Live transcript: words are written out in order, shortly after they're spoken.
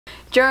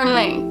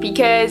journaling,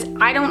 because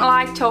I don't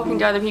like talking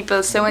to other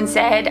people, so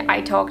instead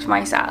I talk to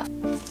myself.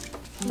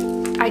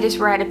 I just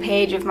read a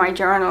page of my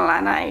journal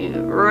and I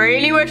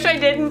really wish I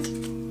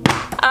didn't.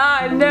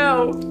 Ah,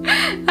 no.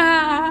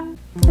 Ah.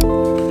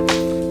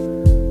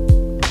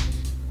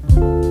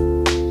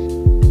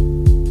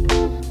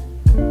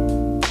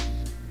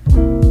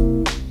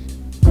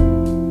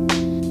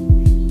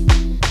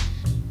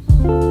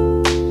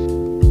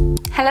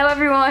 Hello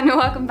everyone,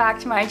 welcome back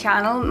to my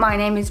channel. My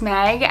name is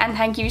Meg and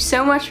thank you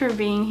so much for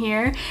being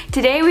here.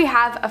 Today we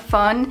have a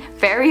fun,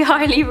 very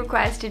highly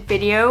requested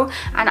video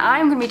and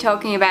I'm going to be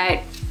talking about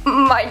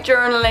my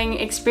journaling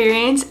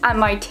experience and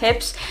my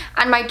tips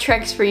and my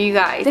tricks for you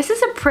guys. This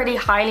is a pretty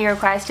highly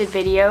requested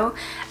video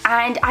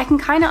and I can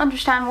kind of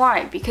understand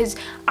why, because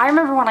I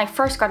remember when I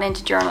first got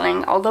into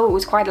journaling, although it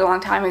was quite a long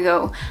time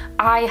ago,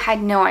 I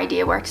had no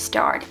idea where to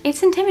start.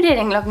 It's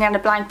intimidating looking at a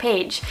blank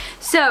page.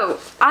 So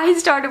I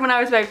started when I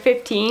was about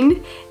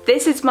 15.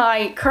 This is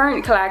my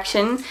current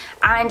collection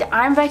and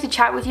I'm about to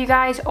chat with you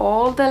guys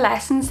all the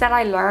lessons that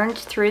I learned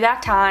through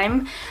that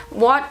time.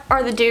 What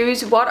are the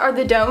do's, what are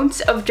the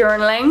don'ts of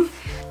journaling?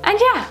 And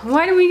yeah,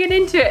 why don't we get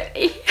into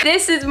it?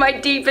 This is my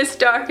deepest,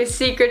 darkest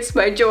secrets,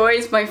 my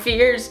joys, my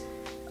fears,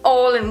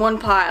 all in one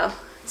pile.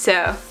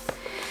 So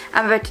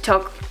I'm about to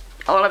talk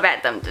all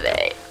about them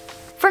today.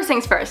 First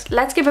things first,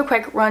 let's give a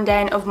quick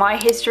rundown of my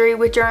history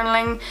with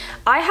journaling.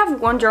 I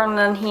have one journal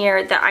in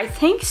here that I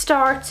think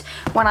starts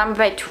when I'm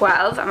about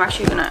 12. I'm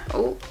actually gonna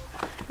do,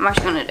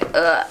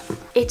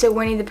 it's a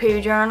Winnie the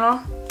Pooh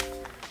journal.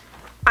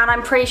 And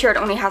I'm pretty sure it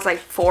only has like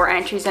 4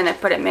 entries in it,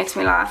 but it makes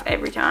me laugh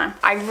every time.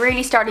 I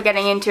really started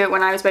getting into it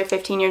when I was about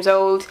 15 years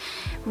old,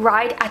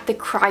 right at the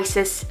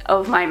crisis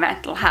of my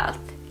mental health.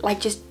 Like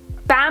just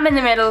bam in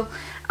the middle,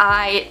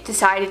 I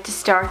decided to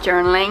start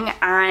journaling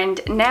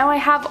and now I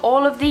have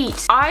all of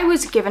these. I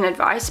was given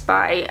advice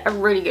by a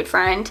really good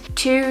friend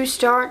to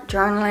start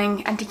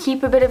journaling and to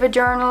keep a bit of a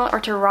journal or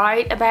to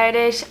write about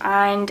it,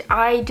 and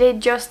I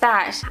did just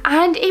that.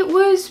 And it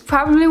was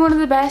probably one of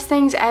the best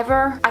things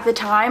ever. At the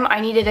time,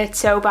 I needed it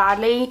so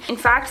badly. In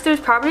fact, there's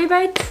probably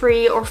about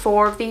 3 or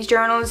 4 of these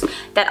journals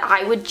that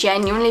I would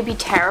genuinely be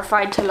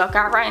terrified to look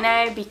at right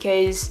now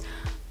because,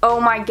 oh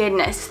my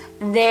goodness,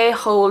 they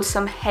hold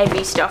some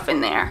heavy stuff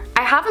in there.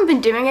 I haven't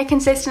been doing it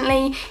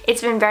consistently.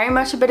 It's been very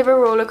much a bit of a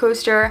roller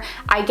coaster.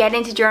 I get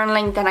into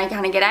journaling, then I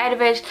kind of get out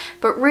of it.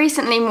 But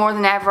recently, more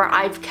than ever,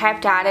 I've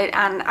kept at it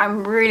and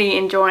I'm really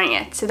enjoying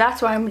it. So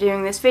that's why I'm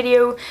doing this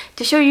video,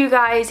 to show you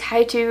guys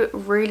how to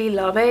really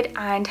love it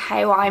and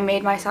how I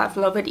made myself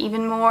love it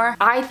even more.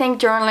 I think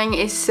journaling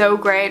is so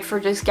great for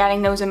just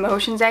getting those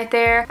emotions out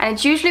there. And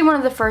it's usually one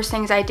of the first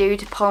things I do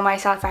to pull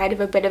myself out of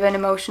a bit of an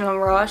emotional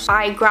rush.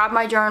 I grab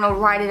my journal,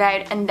 write it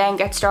out, and then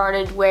get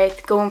started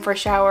with going for a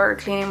shower or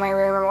cleaning my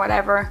room or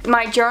whatever.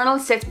 My journal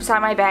sits beside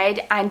my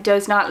bed and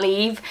does not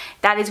leave.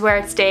 That is where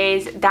it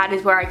stays. That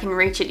is where I can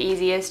reach it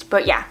easiest.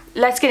 But yeah,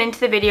 let's get into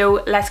the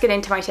video. Let's get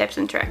into my tips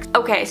and tricks.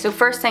 Okay, so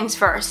first things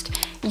first.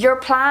 Your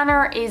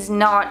planner is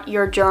not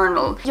your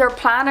journal. Your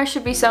planner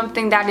should be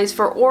something that is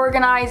for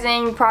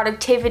organizing,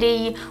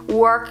 productivity,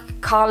 work,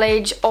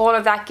 college, all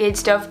of that good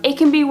stuff. It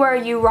can be where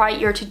you write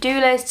your to-do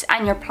lists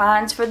and your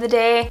plans for the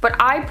day. But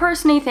I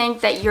personally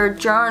think that your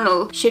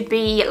journal should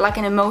be like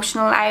an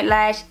emotional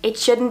outlet. It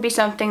shouldn't be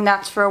something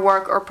that's for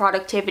work or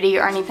productivity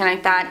or anything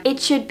like that. It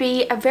should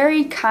be a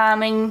very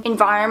calming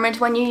environment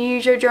when you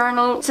use your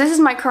journal. So this is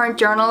my current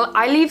journal.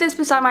 I leave this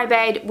beside my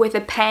bed with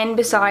a pen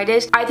beside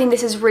it. I think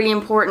this is really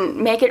important.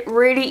 Make it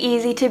really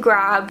easy to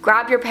grab.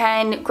 Grab your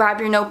pen, grab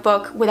your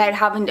notebook without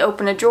having to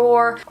open a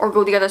drawer or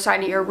go the other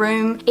side of your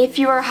room. If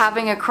you are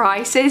having a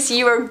crisis,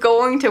 you are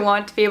going to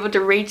want to be able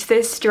to reach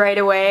this straight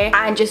away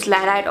and just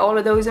let out all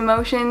of those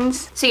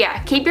emotions. So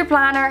yeah, keep your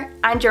planner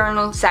and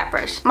journal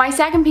separate. My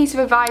second piece of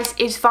advice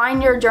is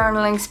find your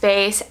journaling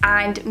space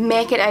and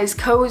make it as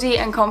cozy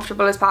and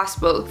comfortable as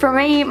possible. For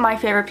me, my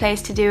favorite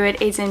place to do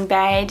it is in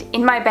bed,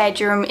 in my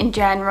bedroom in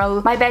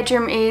general. My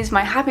bedroom is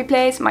my happy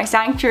place, my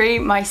sanctuary,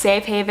 my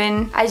safe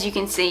haven. As you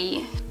can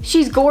see,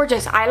 she's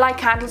gorgeous. I light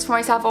candles for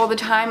myself all the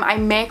time. I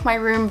make my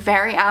room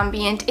very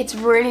ambient. It's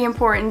really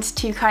important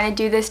to kind of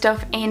do this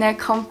stuff in a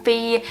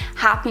comfy,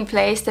 happy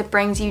place that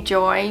brings you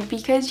joy,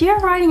 because you're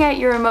writing out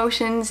your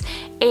emotions.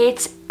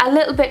 It's a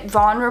little bit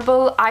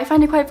vulnerable. I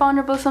find it quite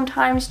vulnerable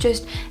sometimes,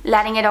 just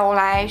letting it all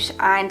out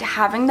and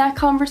having that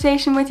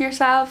conversation with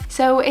yourself.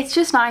 So it's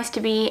just nice to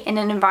be in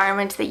an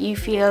environment that you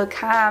feel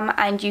calm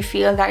and you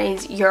feel that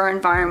is your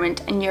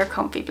environment and your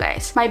comfy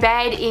place. My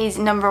bed is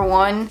number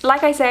 1.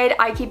 Like I said,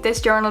 I keep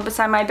this journal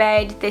beside my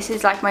bed. This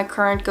is like my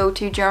current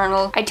go-to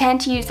journal. I tend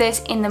to use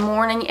this in the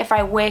morning if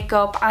I wake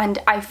up and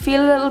I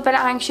feel a little bit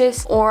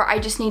anxious or I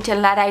just need to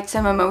let out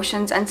some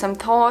emotions and some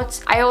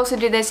thoughts. I also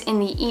do this in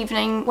the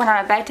evening when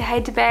I'm about to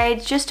head to bed,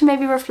 just to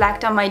maybe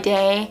reflect on my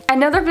day.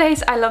 Another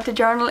place I love to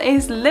journal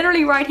is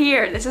literally right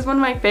here. This is one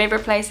of my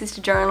favorite places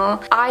to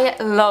journal.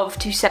 I love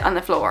to sit on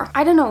the floor.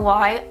 I don't know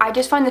why, I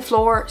just find the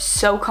floor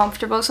so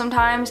comfortable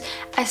sometimes,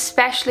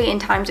 especially in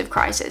times of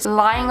crisis.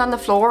 Lying on the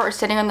floor or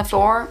sitting on the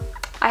floor,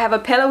 I have a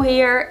pillow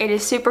here, it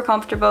is super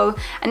comfortable,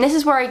 and this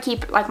is where I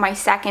keep like my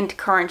second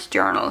current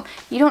journal.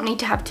 You don't need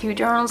to have 2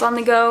 journals on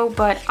the go,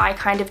 but I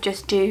kind of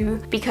just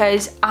do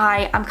because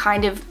I am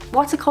kind of,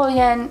 what's it called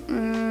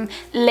again?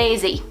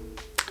 Lazy.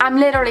 I'm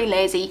literally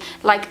lazy.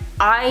 Like,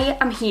 I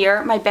am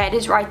here, my bed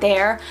is right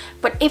there,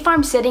 but if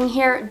I'm sitting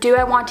here, do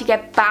I want to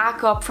get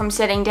back up from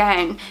sitting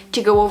down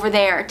to go over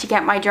there to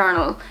get my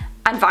journal?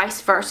 And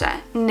vice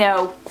versa?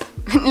 No.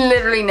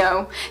 Literally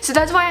no. So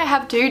that's why I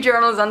have 2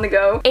 journals on the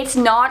go. It's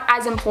not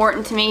as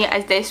important to me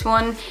as this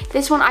one.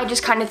 This one I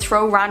just kind of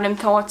throw random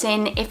thoughts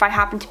in if I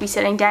happen to be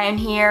sitting down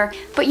here.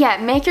 But yeah,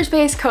 make your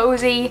space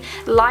cozy,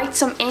 light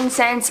some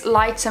incense,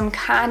 light some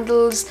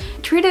candles.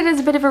 Treat it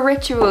as a bit of a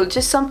ritual,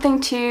 just something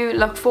to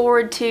look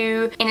forward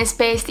to in a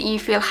space that you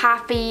feel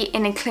happy,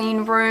 in a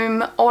clean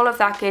room, all of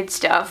that good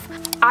stuff.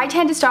 I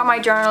tend to start my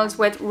journals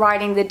with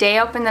writing the day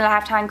up in the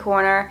left hand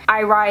corner.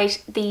 I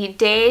write the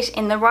date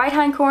in the right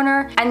hand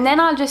corner, and then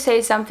I'll just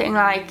say something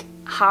like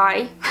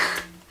hi.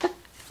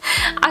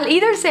 I'll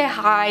either say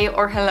hi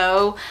or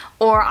hello,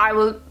 or I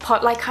will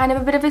put like kind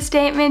of a bit of a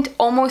statement,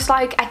 almost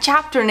like a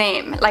chapter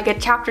name, like a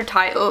chapter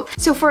title.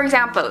 So for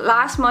example,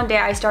 last Monday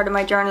I started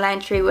my journal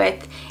entry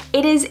with,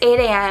 it is 8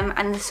 AM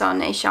and the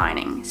sun is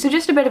shining. So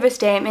just a bit of a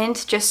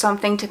statement, just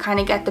something to kind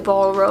of get the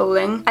ball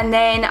rolling. And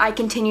then I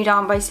continued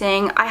on by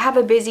saying, I have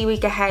a busy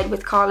week ahead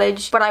with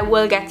college, but I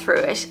will get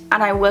through it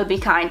and I will be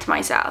kind to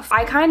myself.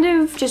 I kind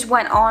of just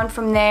went on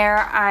from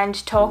there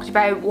and talked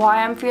about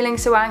why I'm feeling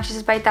so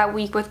anxious about that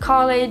week with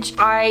college.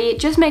 I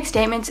just make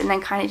statements and then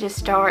kind of just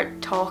start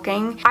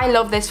talking. I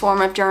love this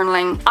form of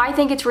journaling. I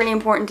think it's really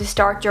important to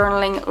start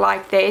journaling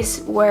like this,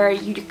 where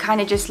you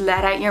kind of just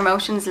let out your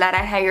emotions, let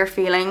out how you're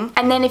feeling.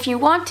 And then if you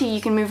want to,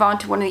 you can move on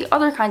to one of the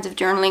other kinds of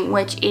journaling,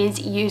 which is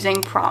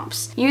using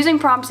prompts. Using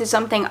prompts is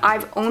something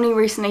I've only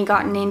recently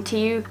gotten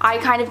into. I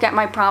kind of get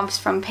my prompts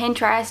from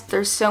Pinterest.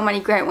 There's so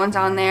many great ones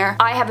on there.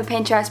 I have a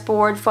Pinterest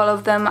board full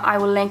of them. I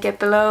will link it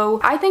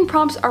below. I think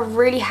prompts are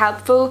really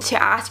helpful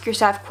to ask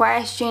yourself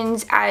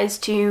questions as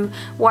to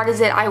what is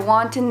it I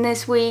want in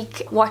this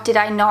week? What did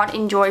I not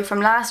enjoy from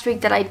last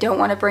week that I don't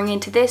want to bring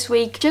into this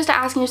week? Just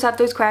asking yourself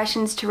those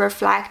questions to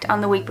reflect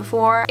on the week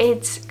before.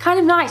 It's kind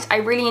of nice. I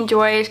really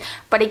enjoy it,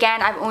 but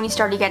again, I've only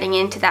started getting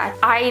into that.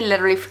 I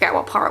literally forget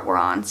what part we're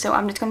on, so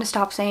I'm just going to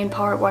stop saying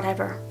part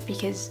whatever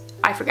because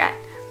I forget.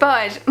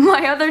 But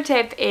my other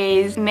tip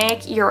is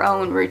make your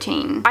own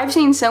routine. I've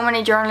seen so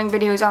many journaling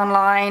videos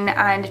online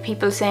and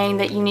people saying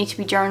that you need to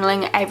be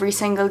journaling every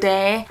single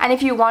day. And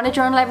if you want to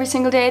journal every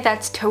single day,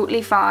 that's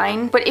totally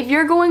fine. But if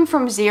you're going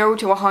from 0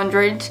 to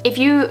 100, if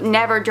you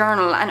never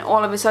journal and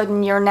all of a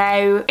sudden you're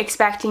now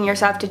expecting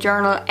yourself to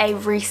journal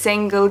every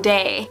single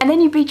day, and then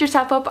you beat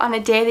yourself up on a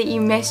day that you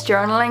miss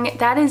journaling,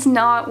 that is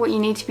not what you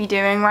need to be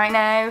doing right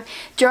now.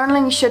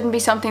 Journaling shouldn't be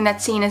something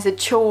that's seen as a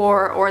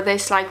chore or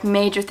this like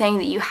major thing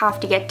that you have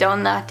to get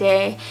done that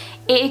day.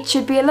 It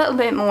should be a little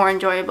bit more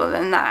enjoyable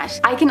than that.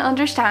 I can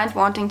understand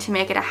wanting to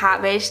make it a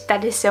habit.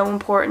 That is so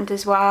important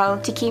as well,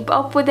 to keep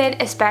up with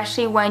it,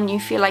 especially when you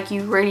feel like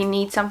you really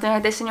need something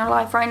like this in your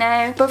life right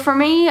now. But for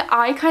me,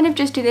 I kind of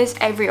just do this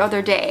every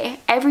other day.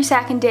 Every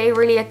second day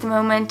really at the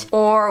moment,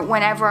 or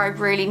whenever I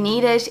really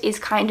need it is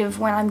kind of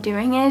when I'm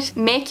doing it.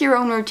 Make your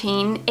own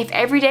routine. If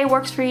every day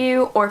works for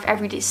you, or if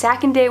every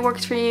second day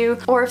works for you,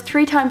 or if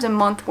 3 times a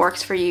month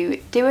works for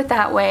you, do it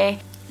that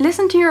way.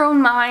 Listen to your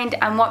own mind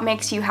and what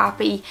makes you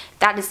happy.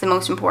 That is the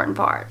most important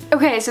part.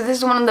 Okay, so this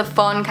is one of the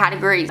fun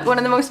categories. One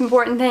of the most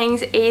important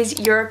things is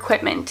your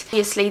equipment.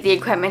 Obviously, the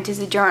equipment is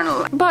a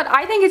journal. But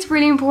I think it's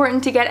really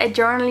important to get a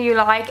journal you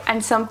like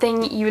and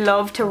something you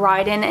love to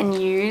write in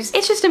and use.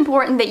 It's just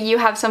important that you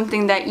have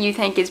something that you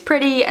think is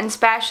pretty and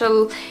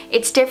special.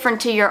 It's different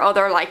to your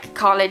other like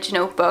college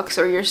notebooks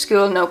or your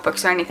school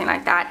notebooks or anything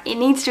like that. It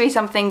needs to be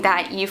something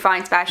that you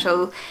find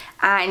special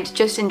and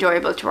just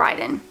enjoyable to write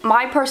in.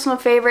 My personal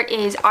favorite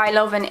is I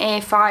love an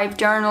A5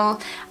 journal.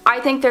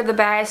 I think they're the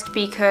best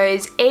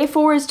because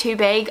A4 is too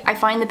big. I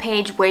find the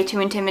page way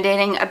too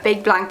intimidating, a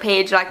big blank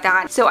page like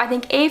that. So I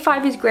think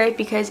A5 is great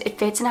because it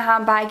fits in a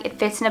handbag, it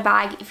fits in a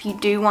bag if you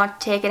do want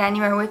to take it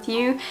anywhere with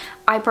you.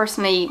 I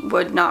personally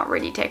would not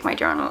really take my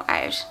journal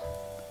out.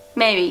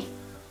 Maybe.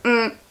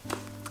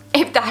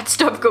 If that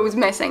stuff goes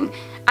missing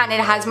and it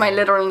has my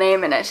literal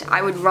name in it,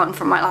 I would run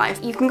for my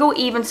life. You can go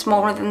even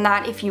smaller than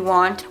that if you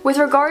want. With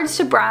regards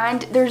to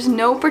brand, there's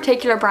no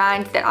particular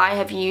brand that I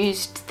have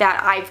used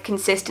that I've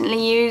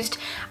consistently used.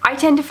 I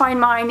tend to find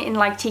mine in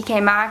like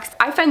TK Maxx.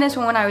 I found this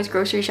one when I was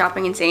grocery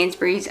shopping in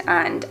Sainsbury's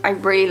and I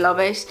really love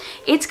it.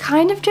 It's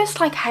kind of just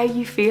like how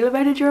you feel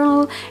about a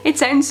journal. It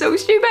sounds so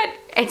stupid.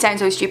 It sounds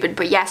so stupid,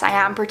 but yes, I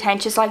am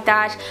pretentious like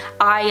that.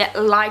 I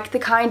like the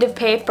kind of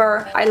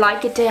paper. I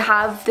like it to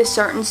have the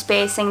certain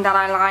spacing that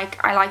I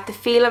like. I like the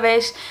feel of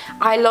it.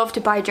 I love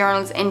to buy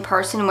journals in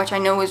person, which I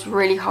know is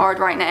really hard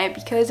right now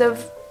because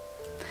of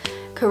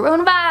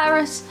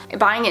coronavirus.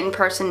 Buying it in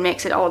person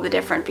makes it all the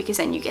different because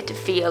then you get to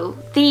feel.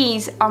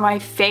 These are my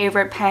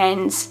favorite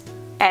pens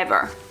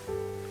ever.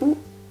 Ooh.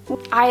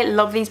 I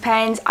love these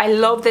pens. I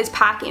love this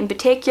pack in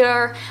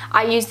particular.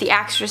 I use the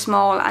extra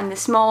small and the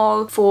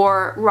small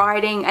for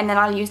writing, and then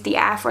I'll use the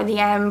F or the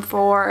M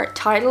for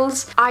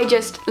titles. I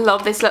just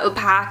love this little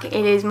pack. It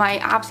is my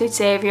absolute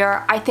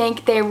savior. I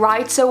think they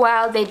write so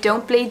well, they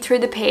don't bleed through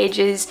the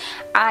pages,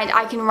 and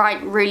I can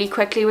write really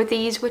quickly with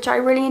these, which I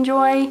really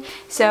enjoy.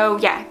 So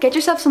yeah, get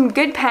yourself some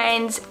good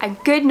pens, a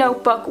good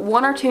notebook,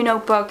 1 or 2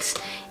 notebooks.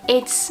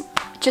 It's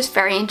just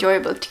very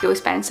enjoyable to go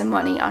spend some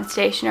money on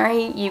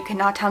stationery. You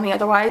cannot tell me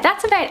otherwise.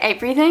 That's about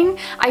everything.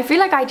 I feel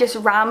like I just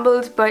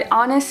rambled, but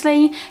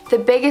honestly, the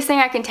biggest thing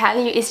I can tell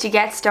you is to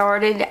get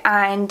started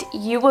and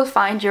you will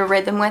find your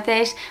rhythm with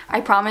it. I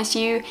promise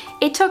you.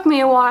 It took me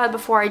a while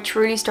before I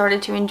truly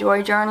started to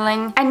enjoy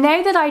journaling. And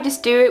now that I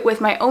just do it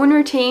with my own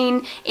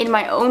routine, in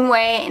my own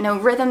way, in a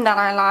rhythm that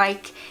I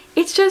like,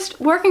 it's just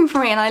working for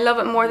me and I love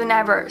it more than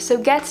ever. So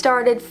get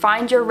started,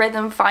 find your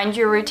rhythm, find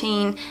your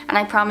routine, and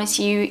I promise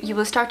you, you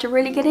will start to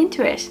really get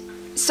into it.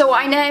 So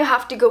I now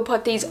have to go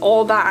put these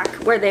all back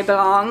where they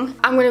belong.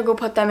 I'm gonna go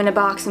put them in a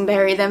box and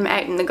bury them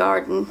out in the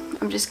garden.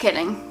 I'm just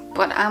kidding,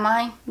 but am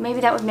I?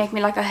 Maybe that would make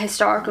me like a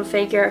historical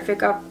figure if it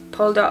got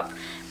pulled up.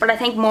 But I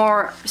think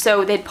more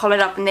so they'd pull it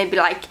up and they'd be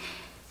like,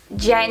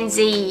 Gen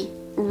Z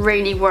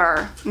really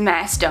were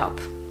messed up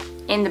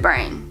in the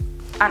brain.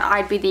 And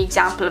I'd be the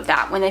example of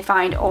that when they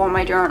find all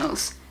my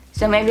journals.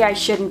 So maybe I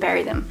shouldn't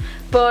bury them.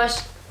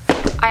 But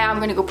I am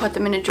going to go put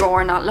them in a drawer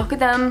and not look at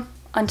them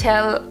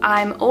until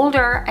I'm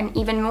older and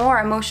even more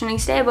emotionally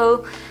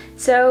stable.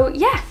 So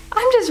yeah,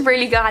 I'm just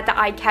really glad that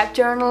I kept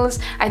journals.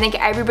 I think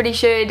everybody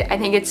should. I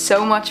think it's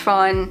so much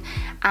fun.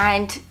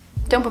 And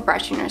don't put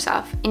pressure on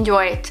yourself.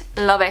 Enjoy it.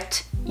 Love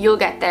it. You'll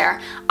get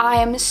there. I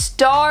am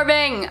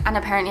starving. And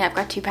apparently I've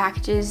got 2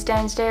 packages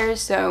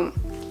downstairs, so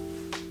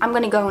I'm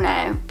gonna go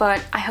now,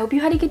 but I hope you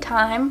had a good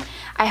time.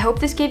 I hope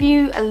this gave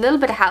you a little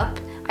bit of help.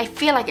 I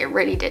feel like it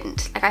really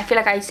didn't. Like, I feel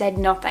like I said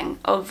nothing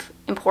of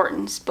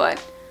importance, but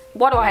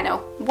what do I know?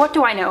 What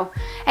do I know?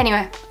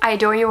 Anyway, I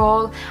adore you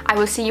all. I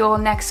will see you all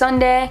next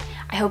Sunday.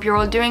 I hope you're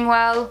all doing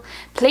well.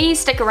 Please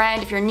stick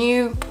around if you're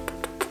new.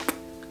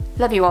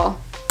 Love you all.